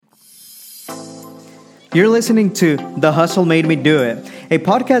You're listening to The Hustle Made Me Do It, a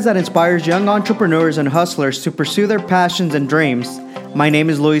podcast that inspires young entrepreneurs and hustlers to pursue their passions and dreams. My name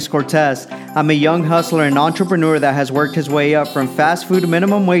is Luis Cortez. I'm a young hustler and entrepreneur that has worked his way up from fast food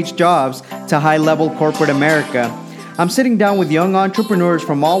minimum wage jobs to high-level corporate America. I'm sitting down with young entrepreneurs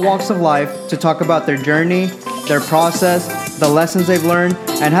from all walks of life to talk about their journey, their process, the lessons they've learned,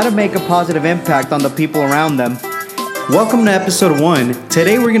 and how to make a positive impact on the people around them. Welcome to episode 1.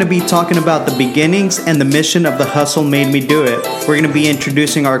 Today we're going to be talking about the beginnings and the mission of The Hustle Made Me Do It. We're going to be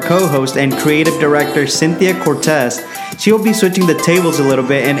introducing our co-host and creative director, Cynthia Cortez. She'll be switching the tables a little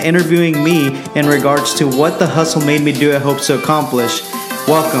bit and interviewing me in regards to what The Hustle Made Me Do It hopes to accomplish.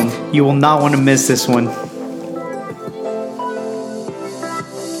 Welcome. You will not want to miss this one.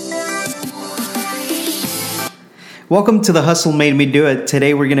 Welcome to The Hustle Made Me Do It.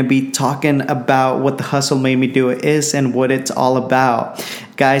 Today we're going to be talking about what The Hustle Made Me Do It is and what it's all about.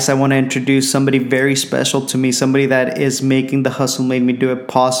 Guys, I want to introduce somebody very special to me, somebody that is making The Hustle Made Me Do It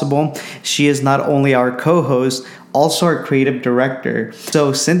possible. She is not only our co-host, also our creative director.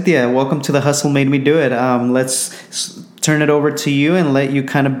 So Cynthia, welcome to The Hustle Made Me Do It. Let's turn it over to you and let you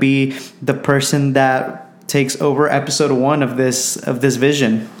kind of be the person that takes over episode 1 of this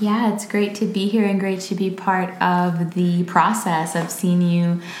vision. Yeah, it's great to be here and great to be part of the process of seeing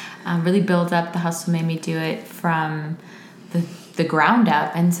you really build up The Hustle Made Me Do It from the ground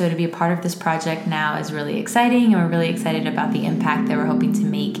up. And so to be a part of this project now is really exciting, and we're really excited about the impact that we're hoping to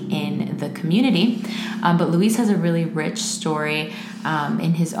make in the community. But Luis has a really rich story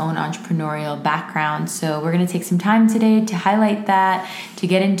in his own entrepreneurial background. So we're going to take some time today to highlight that, to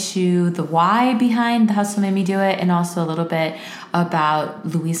get into the why behind The Hustle Made Me Do It, and also a little bit about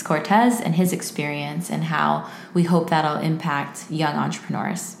Luis Cortez and his experience and how we hope that'll impact young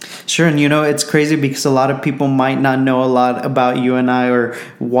entrepreneurs. Sure. And it's crazy because a lot of people might not know a lot about you and I or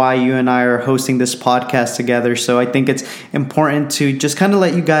why you and I are hosting this podcast together. So I think it's important to just kind of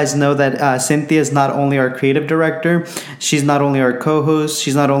let you guys know that Cynthia is not only our creative director, she's not only our co-host,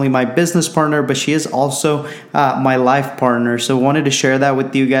 she's not only my business partner, but she is also my life partner. So wanted to share that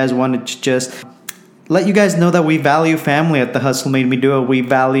with you guys, wanted to just let you guys know that we value family at The Hustle Made Me Do It. We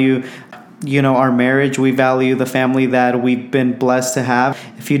value our marriage. We value the family that we've been blessed to have.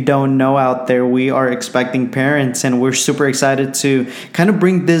 If you don't know out there, we are expecting parents, and we're super excited to kind of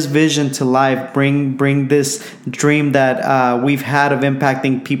bring this vision to life, bring this dream that we've had of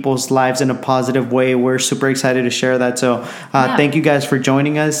impacting people's lives in a positive way. We're super excited to share that. So Thank you guys for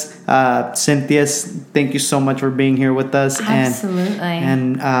joining us. Cynthia, thank you so much for being here with us. Absolutely.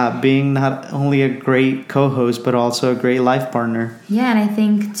 And being not only a great co-host, but also a great life partner. Yeah, and I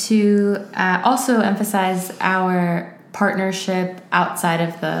think to also emphasize our partnership outside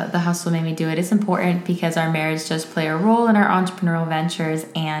of the Hustle Made Me Do It is important because our marriage does play a role in our entrepreneurial ventures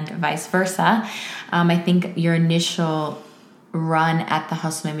and vice versa. I think your initial run at The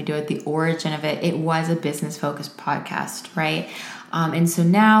Hustle Made Me Do It, the origin of it was a business-focused podcast, right? And so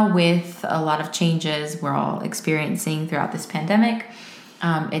now with a lot of changes we're all experiencing throughout this pandemic,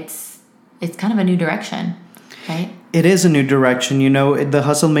 it's kind of a new direction, right? It is a new direction. The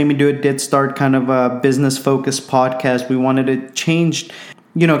Hustle Made Me Do It did start kind of a business-focused podcast. We wanted to change,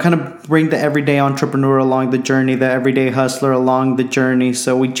 kind of bring the everyday entrepreneur along the journey, the everyday hustler along the journey.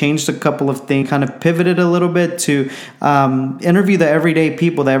 So we changed a couple of things, kind of pivoted a little bit to interview the everyday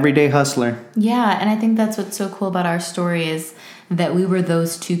people, the everyday hustler. Yeah, and I think that's what's so cool about our story is that we were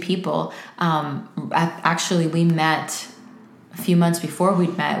those two people. Actually, we met a few months before we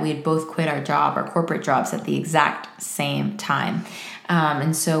had both quit our corporate jobs at the exact same time.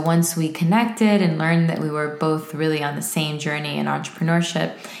 And so once we connected and learned that we were both really on the same journey in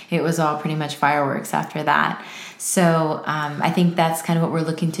entrepreneurship, it was all pretty much fireworks after that. So I think that's kind of what we're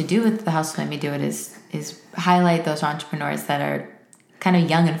looking to do with The Hustle Made Me Do It is highlight those entrepreneurs that are kind of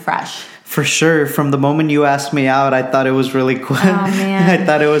young and fresh. For sure. From the moment you asked me out, I thought it was really cool. Oh, man. I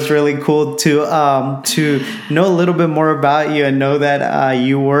thought it was really cool to know a little bit more about you and know that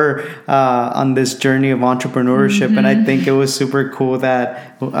you were on this journey of entrepreneurship. Mm-hmm. And I think it was super cool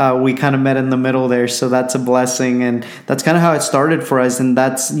that we kind of met in the middle there. So that's a blessing. And that's kind of how it started for us. And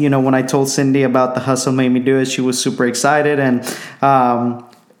that's, when I told Cindy about The Hustle Made Me Do It, she was super excited and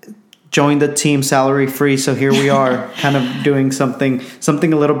joined the team salary free. So here we are kind of doing something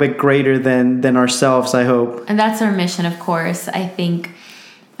a little bit greater than ourselves, I hope. And that's our mission, of course. I think,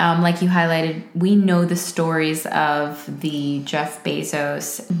 like you highlighted, we know the stories of the Jeff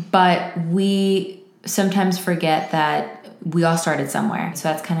Bezos, but we sometimes forget that we all started somewhere. So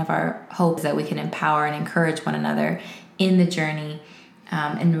that's kind of our hope, that we can empower and encourage one another in the journey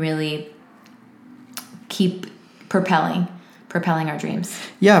and really keep propelling propelling our dreams.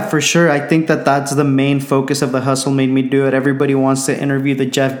 Yeah, for sure. I think that that's the main focus of the Hustle Made Me Do It. Everybody wants to interview the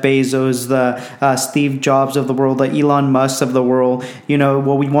Jeff Bezos, the Steve Jobs of the world, the Elon Musk of the world. You know,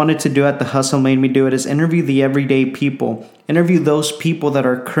 what we wanted to do at the Hustle Made Me Do It is interview the everyday people. Interview those people that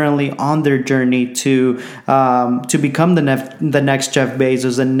are currently on their journey to become the next Jeff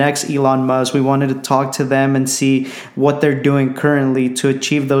Bezos, the next Elon Musk. We wanted to talk to them and see what they're doing currently to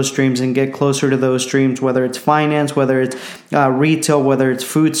achieve those dreams and get closer to those dreams, whether it's finance, whether it's retail, whether it's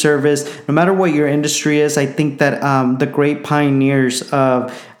food service. No matter what your industry is, I think that the great pioneers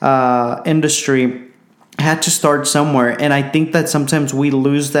of industry had to start somewhere, and I think that sometimes we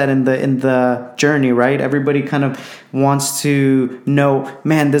lose that in the journey, right? Everybody kind of wants to know,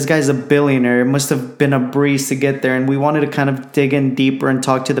 man, this guy's a billionaire. It must have been a breeze to get there, and we wanted to kind of dig in deeper and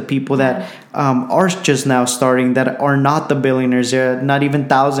talk to the people that are just now starting, that are not the billionaires yet, not even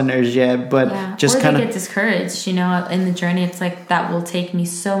thousandaires yet, but just kind of get discouraged. You know, in the journey, it's like that will take me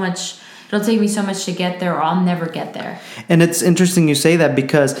so much. It'll take me so much to get there, or I'll never get there. And it's interesting you say that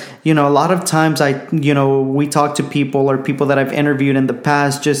because, you know, a lot of times we talk to people or people that I've interviewed in the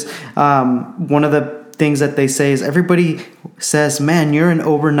past, just one of the things that they say is everybody says, man, you're an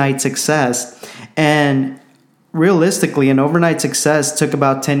overnight success. And realistically, an overnight success took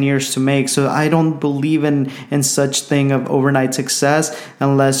about 10 years to make. So I don't believe in such thing of overnight success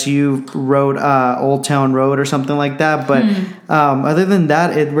unless you wrote Old Town Road or something like that. But other than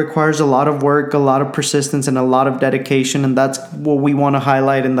that, it requires a lot of work, a lot of persistence, and a lot of dedication. And that's what we want to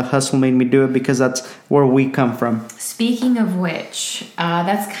highlight in the Hustle Made Me Do It, because that's where we come from. Speaking of which,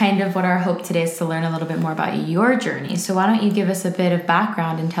 that's kind of what our hope today is, to learn a little bit more about your journey. So why don't you give us a bit of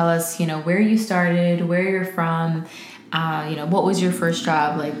background and tell us, you know, where you started, where you're from, what was your first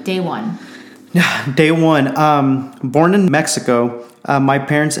job, like day one? Day one, born in Mexico. My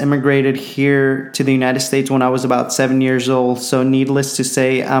parents immigrated here to the United States when I was about 7 years old. So needless to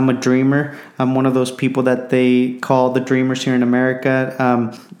say, I'm a dreamer. I'm one of those people that they call the dreamers here in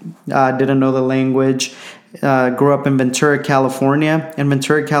America. Didn't know the language. Grew up in Ventura, California. In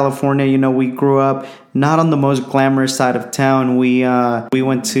Ventura, California, you know, we grew up not on the most glamorous side of town. We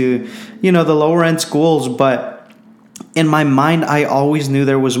went to, you know, the lower end schools, but in my mind, I always knew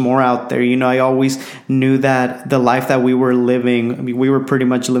there was more out there. You know, I always knew that the life that we were living, I mean, we were pretty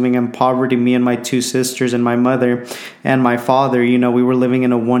much living in poverty, me and my two sisters and my mother and my father. You know, we were living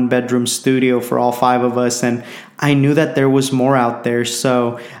in a 1-bedroom studio for all 5 of us. And I knew that there was more out there.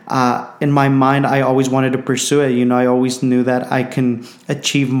 So in my mind, I always wanted to pursue it. You know, I always knew that I can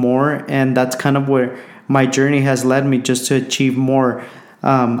achieve more. And that's kind of where my journey has led me, just to achieve more.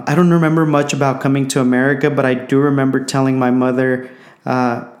 I don't remember much about coming to America, but I do remember telling my mother,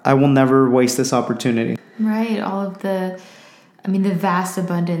 I will never waste this opportunity. Right. All of the vast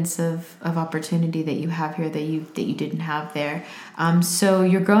abundance of opportunity that you have here that you didn't have there. So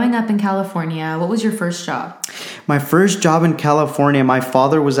you're growing up in California. What was your first job? My first job in California, my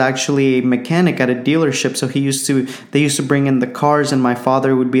father was actually a mechanic at a dealership. So they used to bring in the cars, and my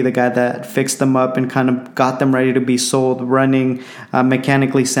father would be the guy that fixed them up and kind of got them ready to be sold, running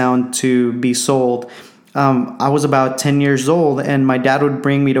mechanically sound to be sold. I was about 10 years old, and my dad would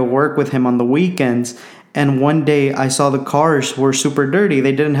bring me to work with him on the weekends. And one day I saw the cars were super dirty.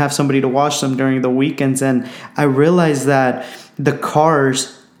 They didn't have somebody to wash them during the weekends. And I realized that the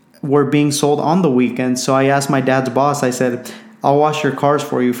cars were being sold on the weekends. So I asked my dad's boss, I said, I'll wash your cars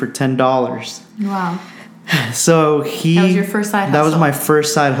for you for $10. Wow. So that was your first side hustle. That was my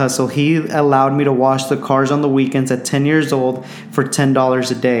first side hustle. He allowed me to wash the cars on the weekends at 10 years old for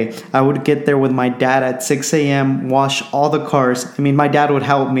 $10 a day. I would get there with my dad at 6 a.m., wash all the cars. I mean, my dad would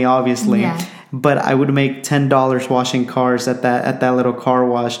help me, obviously. Yeah. But I would make $10 washing cars at that little car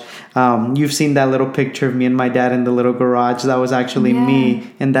wash. You've seen that little picture of me and my dad in the little garage. That was actually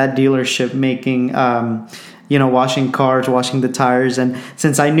me in that dealership making, washing cars, washing the tires. And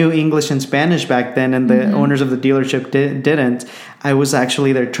since I knew English and Spanish back then, and the owners of the dealership didn't, I was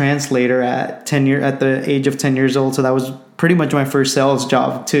actually their translator at the age of 10 years old. So that was pretty much my first sales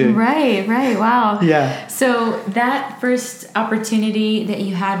job too. Right. Wow. Yeah. So that first opportunity that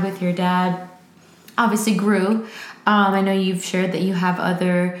you had with your dad obviously grew. I know you've shared that you have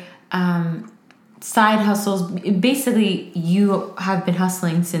other side hustles. Basically, you have been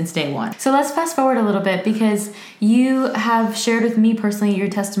hustling since day one. So let's fast forward a little bit, because you have shared with me personally your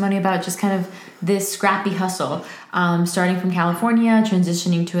testimony about just kind of this scrappy hustle, starting from California,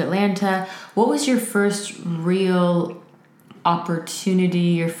 transitioning to Atlanta. What was your first real opportunity,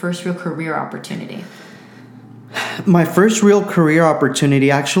 your first real career opportunity? my first real career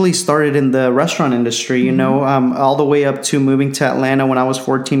opportunity actually started in the restaurant industry, all the way up to moving to Atlanta when I was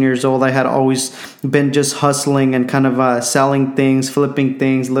 14 years old. I had always been just hustling and kind of selling things, flipping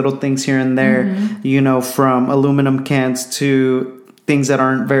things, little things here and there, from aluminum cans to things that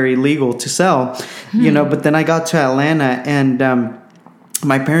aren't very legal to sell, but then I got to Atlanta and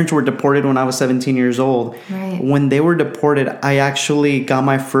my parents were deported when I was 17 years old. Right. When they were deported, I actually got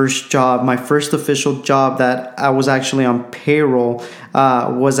my first job. My first official job that I was actually on payroll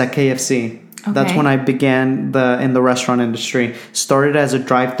was at KFC. Okay. That's when I began in the restaurant industry. Started as a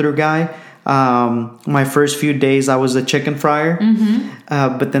drive-through guy. My first few days I was a chicken fryer,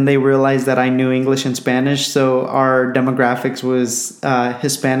 but then they realized that I knew English and Spanish, so our demographics was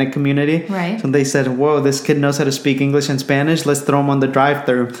Hispanic community. Right. So they said, whoa, this kid knows how to speak English and Spanish, let's throw him on the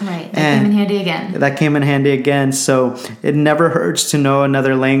drive-thru. Right. That came in handy again. So it never hurts to know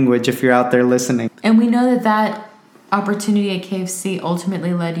another language if you're out there listening. And we know that opportunity at KFC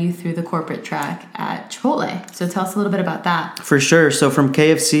ultimately led you through the corporate track at Chipotle. So tell us a little bit about that. For sure. So from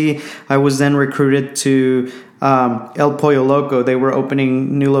KFC, I was then recruited to El Pollo Loco. They were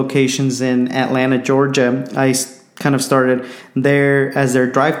opening new locations in Atlanta, Georgia. I kind of started there as their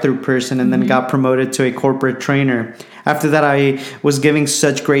drive-through person and then got promoted to a corporate trainer. After that, I was giving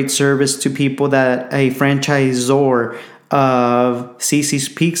such great service to people that a franchisor of CC's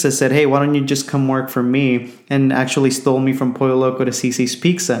Pizza said, hey, why don't you just come work for me? And actually stole me from Pollo Loco to CC's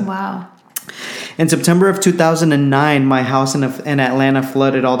Pizza. Wow. In September of 2009, my house in Atlanta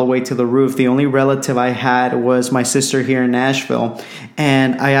flooded all the way to the roof. The only relative I had was my sister here in Nashville.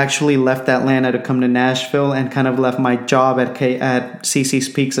 And I actually left Atlanta to come to Nashville and kind of left my job at CC's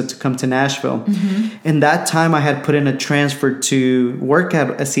Pizza to come to Nashville. In that time, I had put in a transfer to work at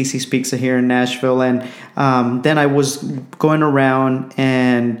a CC's Pizza here in Nashville. And then I was going around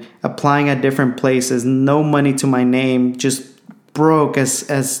and applying at different places. No money to my name, just broke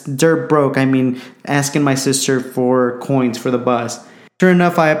as dirt broke. I mean, asking my sister for coins for the bus. Sure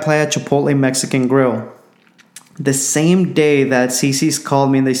enough, I applied at Chipotle Mexican Grill. The same day that CC's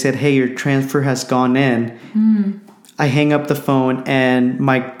called me and they said, hey, your transfer has gone in. I hang up the phone and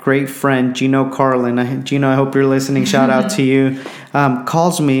my great friend, Gino Carlin, Gino, I hope you're listening, shout out to you,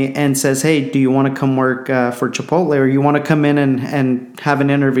 calls me and says, hey, do you want to come work for Chipotle, or you want to come in and have an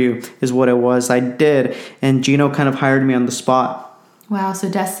interview, is what it was. I did. And Gino kind of hired me on the spot. Wow. So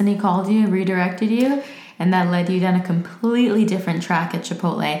destiny called you, redirected you, and that led you down a completely different track at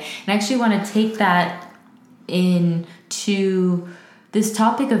Chipotle. And I actually want to take that into this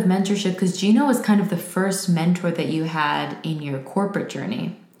topic of mentorship, because Gino was kind of the first mentor that you had in your corporate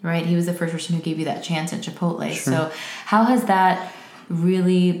journey, right? He was the first person who gave you that chance at Chipotle. Sure. So how has that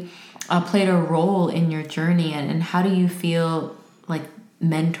really played a role in your journey, and how do you feel like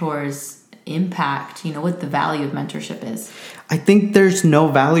mentors impact, what the value of mentorship is? I think there's no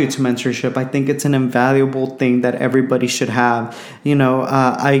value to mentorship. I think it's an invaluable thing that everybody should have.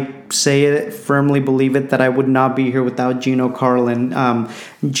 I say it, firmly believe it, that I would not be here without Gino Carlin.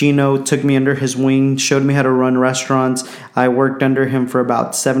 Gino took me under his wing, showed me how to run restaurants. I worked under him for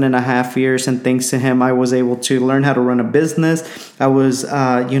about 7.5 years, and thanks to him, I was able to learn how to run a business. I was,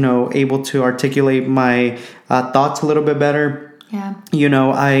 able to articulate my thoughts a little bit better. Yeah.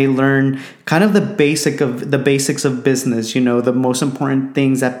 I learned kind of the basics of business, the most important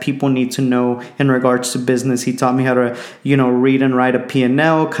things that people need to know in regards to business. He taught me how to, read and write a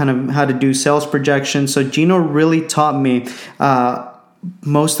P&L, kind of how to do sales projections. So Gino really taught me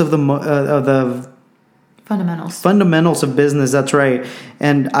most of the fundamentals of business. That's right.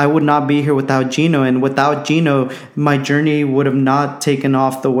 And I would not be here without Gino. And without Gino, my journey would have not taken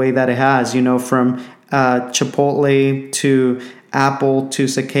off the way that it has, from Chipotle to Apple to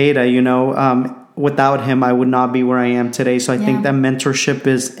Cicada, without him, I would not be where I am today. So I think that mentorship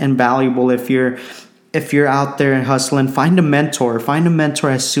is invaluable. If you're out there and hustling, find a mentor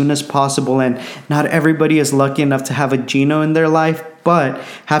as soon as possible. And not everybody is lucky enough to have a Gino in their life, but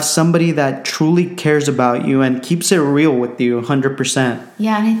have somebody that truly cares about you and keeps it real with you 100%.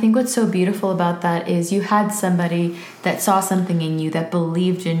 Yeah, and I think what's so beautiful about that is you had somebody that saw something in you, that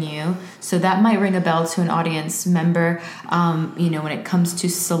believed in you. So that might ring a bell to an audience member. When it comes to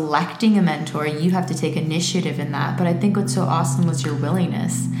selecting a mentor, you have to take initiative in that. But I think what's so awesome was your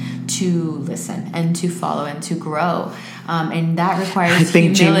willingness to listen and to follow and to grow. And that requires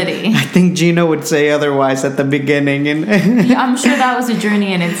humility. I think Gino would say otherwise at the beginning. Yeah, I'm sure that was a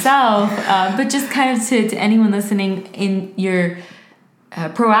journey in itself. But just kind of to anyone listening, in your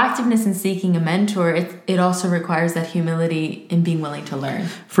proactiveness in seeking a mentor, it also requires that humility in being willing to learn.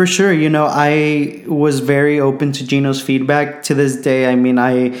 For sure. I was very open to Gino's feedback to this day. I mean,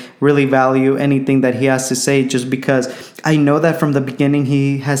 I really value anything that he has to say just because I know that from the beginning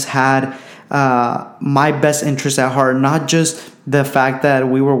he has had my best interest at heart, not just the fact that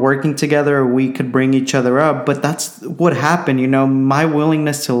we were working together or we could bring each other up, but that's what happened. My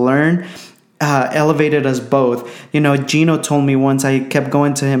willingness to learn elevated us both. Gino told me once, I kept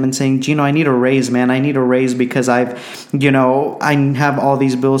going to him and saying, Gino, I need a raise, man. I need a raise because I have all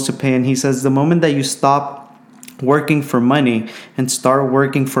these bills to pay. And he says, the moment that you stop working for money and start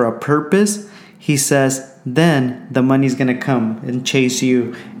working for a purpose, he says, then the money's going to come and chase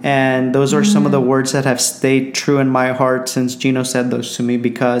you. And those are some of the words that have stayed true in my heart since Gino said those to me,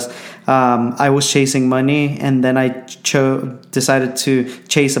 because I was chasing money, and then I decided to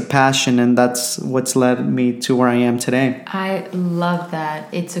chase a passion, and that's what's led me to where I am today. I love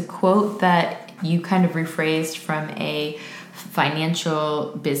that. It's a quote that you kind of rephrased from a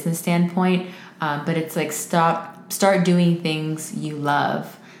financial business standpoint, but it's like start doing things you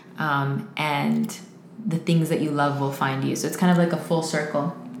love, and the things that you love will find you. So it's kind of like a full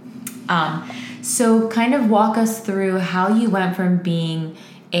circle. So kind of walk us through how you went from being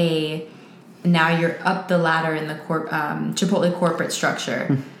now you're up the ladder in the Chipotle corporate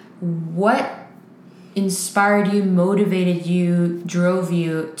structure. What inspired you, motivated you, drove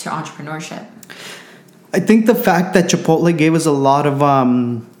you to entrepreneurship? I think the fact that Chipotle gave us a lot of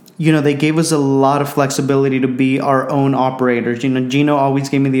they gave us a lot of flexibility to be our own operators. Gino always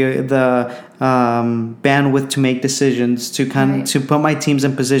gave me the bandwidth to make decisions, to put my teams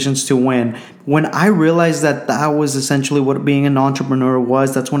in positions to win. When I realized that was essentially what being an entrepreneur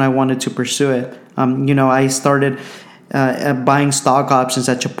was, that's when I wanted to pursue it. I started buying stock options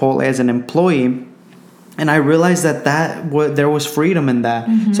at Chipotle as an employee. And I realized that there was freedom in that.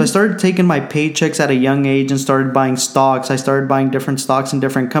 Mm-hmm. So I started taking my paychecks at a young age and started buying stocks. I started buying different stocks in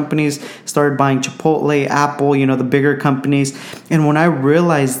different companies, started buying Chipotle, Apple, the bigger companies. And when I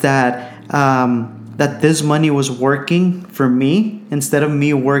realized that this money was working for me instead of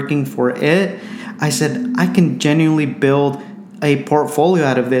me working for it, I said, I can genuinely build a portfolio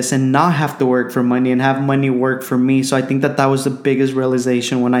out of this and not have to work for money and have money work for me. So I think that was the biggest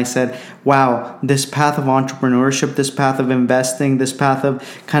realization when I said, wow, this path of entrepreneurship, this path of investing, this path of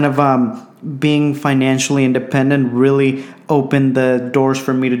kind of being financially independent really opened the doors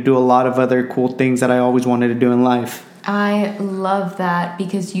for me to do a lot of other cool things that I always wanted to do in life. I love that,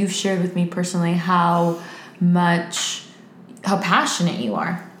 because you've shared with me personally how passionate you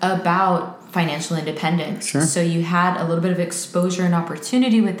are about financial independence. Sure. So you had a little bit of exposure and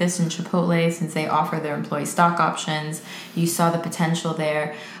opportunity with this in Chipotle, since they offer their employee stock options. You saw the potential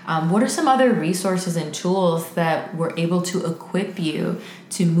there. What are some other resources and tools that were able to equip you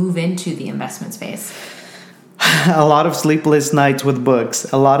to move into the investment space? A lot of sleepless nights with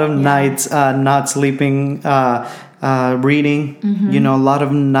books. A lot of nights not sleeping, reading. Mm-hmm. A lot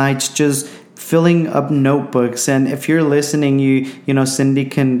of nights just filling up notebooks. And if you're listening, Cindy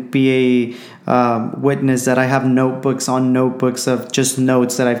can be a witness that I have notebooks on notebooks of just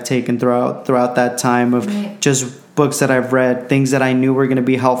notes that I've taken throughout that time of just books that I've read, things that I knew were going to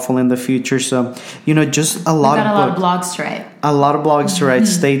be helpful in the future. So, just a lot of blogs to write. A lot of blogs to write.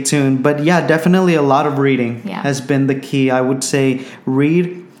 Stay tuned. But yeah, definitely a lot of reading has been the key. I would say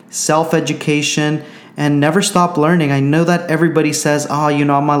read, self-education, and never stop learning. I know that everybody says,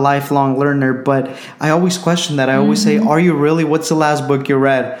 I'm a lifelong learner, but I always question that. I always say, are you really? What's the last book you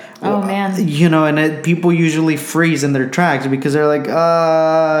read? Oh, man. And people usually freeze in their tracks because they're like,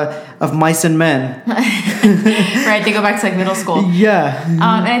 of Mice and Men. Right, they go back to like middle school. Yeah. And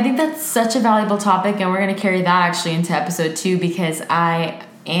I think that's such a valuable topic, and we're going to carry that actually into episode 2, because I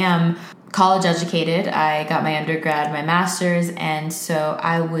am college educated. I got my undergrad, my master's, and so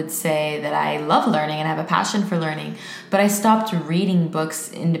I would say that I love learning and have a passion for learning, but I stopped reading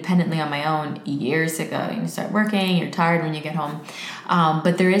books independently on my own years ago. You start working, you're tired when you get home,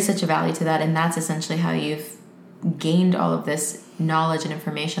 but there is such a value to that, and that's essentially how you've gained all of this knowledge and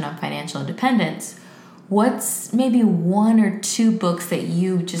information on financial independence. What's maybe 1 or 2 books that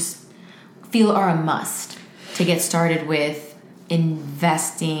you just feel are a must to get started with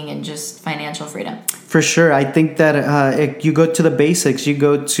investing and just financial freedom? For sure. I think that you go to the basics. You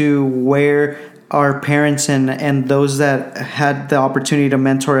go to where our parents and those that had the opportunity to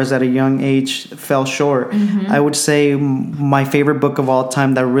mentor us at a young age fell short. Mm-hmm. I would say my favorite book of all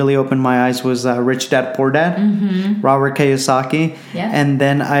time that really opened my eyes was Rich Dad, Poor Dad, Robert Kiyosaki. Yeah. And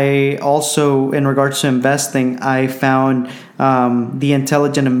then I also, in regards to investing, I found The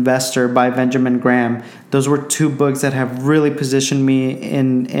Intelligent Investor by Benjamin Graham. Those were two books that have really positioned me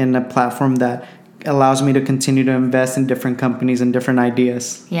in a platform that allows me to continue to invest in different companies and different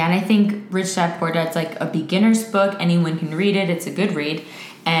ideas. Yeah, and I think Rich Dad Poor Dad's like a beginner's book. Anyone can read it. It's a good read.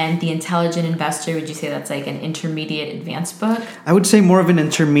 And The Intelligent Investor, would you say that's like an intermediate advanced book? I would say more of an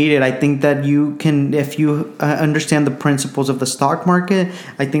intermediate. I think that you can, if you understand the principles of the stock market,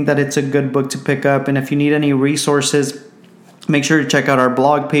 I think that it's a good book to pick up. And if you need any resources, make sure to check out our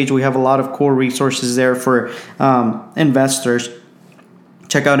blog page. We have a lot of cool resources there for investors.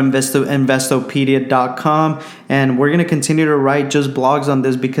 Check out investopedia.com, and we're going to continue to write just blogs on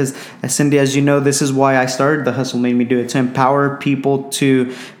this because, Cindy, as you know, this is why I started The Hustle Made Me Do It, to empower people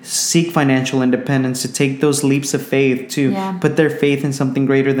to seek financial independence, to take those leaps of faith, to put their faith in something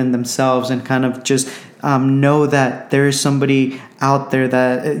greater than themselves, and kind of just know that there is somebody out there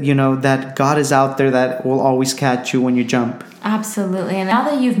that, that God is out there that will always catch you when you jump. Absolutely. And now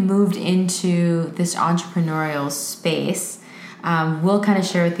that you've moved into this entrepreneurial space, we'll kind of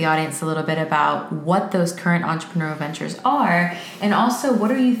share with the audience a little bit about what those current entrepreneurial ventures are, and also what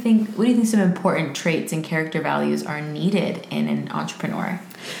do you think some important traits and character values are needed in an entrepreneur?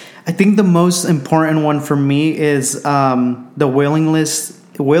 I think the most important one for me is the willingness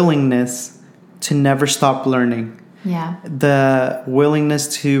to never stop learning. Yeah. The willingness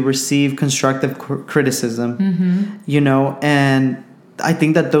to receive constructive criticism. And I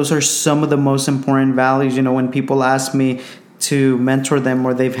think that those are some of the most important values. When people ask me to mentor them,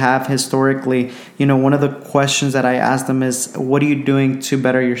 or they've have historically, one of the questions that I ask them is, what are you doing to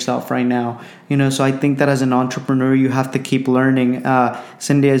better yourself right now? So I think that as an entrepreneur, you have to keep learning.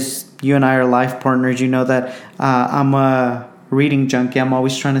 Cindy, as you and I are life partners, you know that I'm a reading junkie. I'm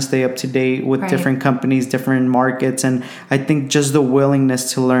always trying to stay up to date with different companies, different markets. And I think just the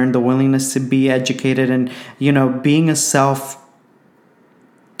willingness to learn, the willingness to be educated, and, being a self-taught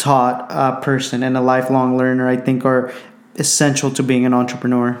person and a lifelong learner, I think are essential to being an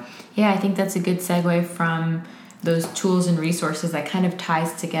entrepreneur. Yeah, I think that's a good segue from those tools and resources that kind of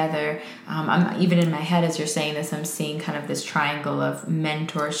ties together. I'm even in my head as you're saying this, I'm seeing kind of this triangle of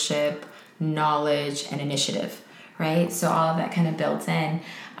mentorship, knowledge, and initiative, right? So all of that kind of built in.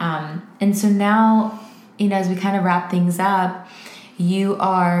 And so now, as we kind of wrap things up,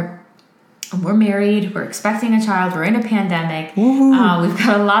 we're married, we're expecting a child, we're in a pandemic. We've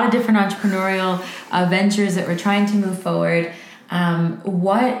got a lot of different entrepreneurial ventures that we're trying to move forward.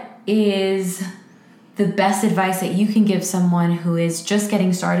 What is the best advice that you can give someone who is just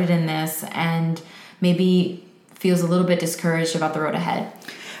getting started in this and maybe feels a little bit discouraged about the road ahead?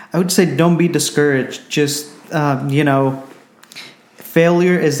 I would say don't be discouraged. Just,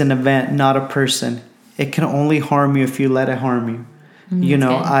 failure is an event, not a person. It can only harm you if you let it harm you.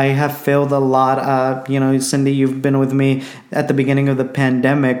 I have failed a lot. Cindy, you've been with me at the beginning of the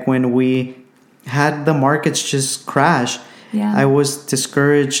pandemic when we had the markets just crash. Yeah. I was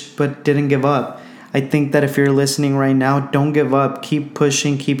discouraged, but didn't give up. I think that if you're listening right now, don't give up. Keep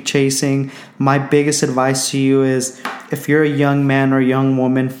pushing, keep chasing. My biggest advice to you is, if you're a young man or young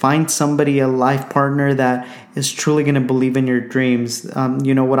woman, find somebody, a life partner that is truly going to believe in your dreams.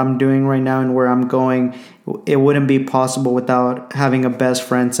 What I'm doing right now and where I'm going, it wouldn't be possible without having a best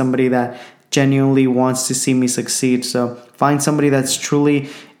friend, somebody that genuinely wants to see me succeed. So find somebody that's truly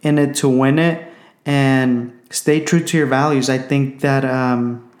in it to win it, and stay true to your values. I think that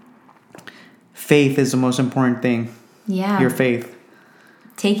faith is the most important thing. Yeah. Your faith.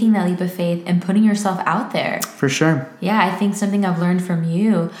 Taking that leap of faith and putting yourself out there. For sure. Yeah, I think something I've learned from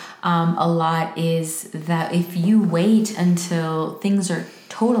you a lot is that if you wait until things are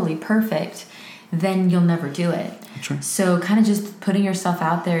totally perfect, then you'll never do it. Sure. So kind of just putting yourself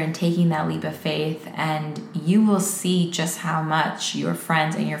out there and taking that leap of faith, and you will see just how much your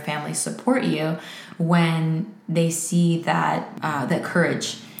friends and your family support you when they see that that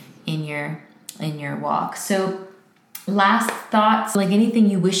courage in your walk. So last thoughts, like anything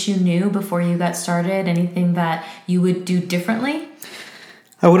you wish you knew before you got started, anything that you would do differently?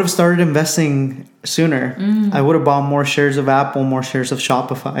 I would have started investing sooner. I would have bought more shares of Apple, more shares of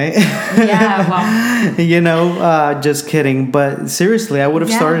Shopify. Yeah, well. Just kidding. But seriously, I would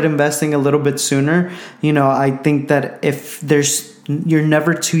have started investing a little bit sooner. I think that you're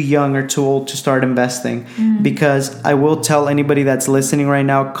never too young or too old to start investing, because I will tell anybody that's listening right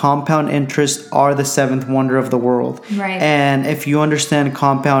now, compound interest are the seventh wonder of the world. Right. And if you understand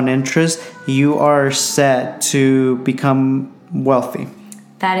compound interest, you are set to become wealthy.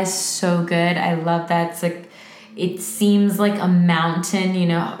 That is so good. I love that. It's like, it seems like a mountain,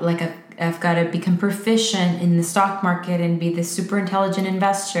 like a I've got to become proficient in the stock market and be this super intelligent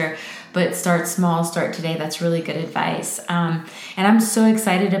investor. But start small, start today. That's really good advice. And I'm so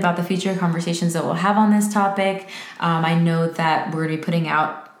excited about the future conversations that we'll have on this topic. I know that we're going to be putting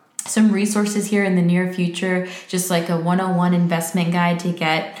out some resources here in the near future, just like a 101 investment guide to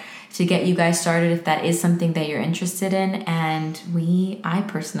get you guys started if that is something that you're interested in. And I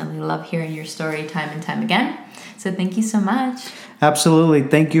personally love hearing your story time and time again. So thank you so much. Absolutely.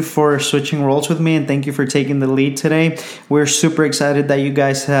 Thank you for switching roles with me, and thank you for taking the lead today. We're super excited that you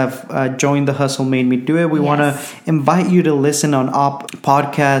guys have joined The Hustle Made Me Do It. We want to invite you to listen on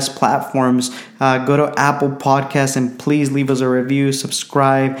podcast platforms. Go to Apple Podcasts and please leave us a review,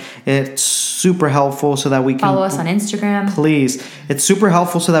 subscribe. It's super helpful so that we can follow us on Instagram. Please. It's super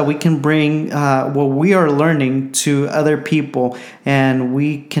helpful so that we can bring what we are learning to other people, and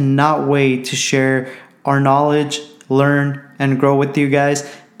we cannot wait to share our knowledge, learn, and grow with you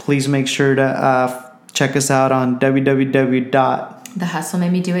guys. Please make sure to check us out on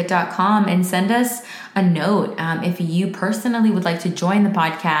www.thehustlemademedouit.com and send us a note if you personally would like to join the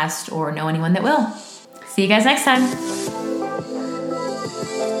podcast or know anyone that will. See you guys next time.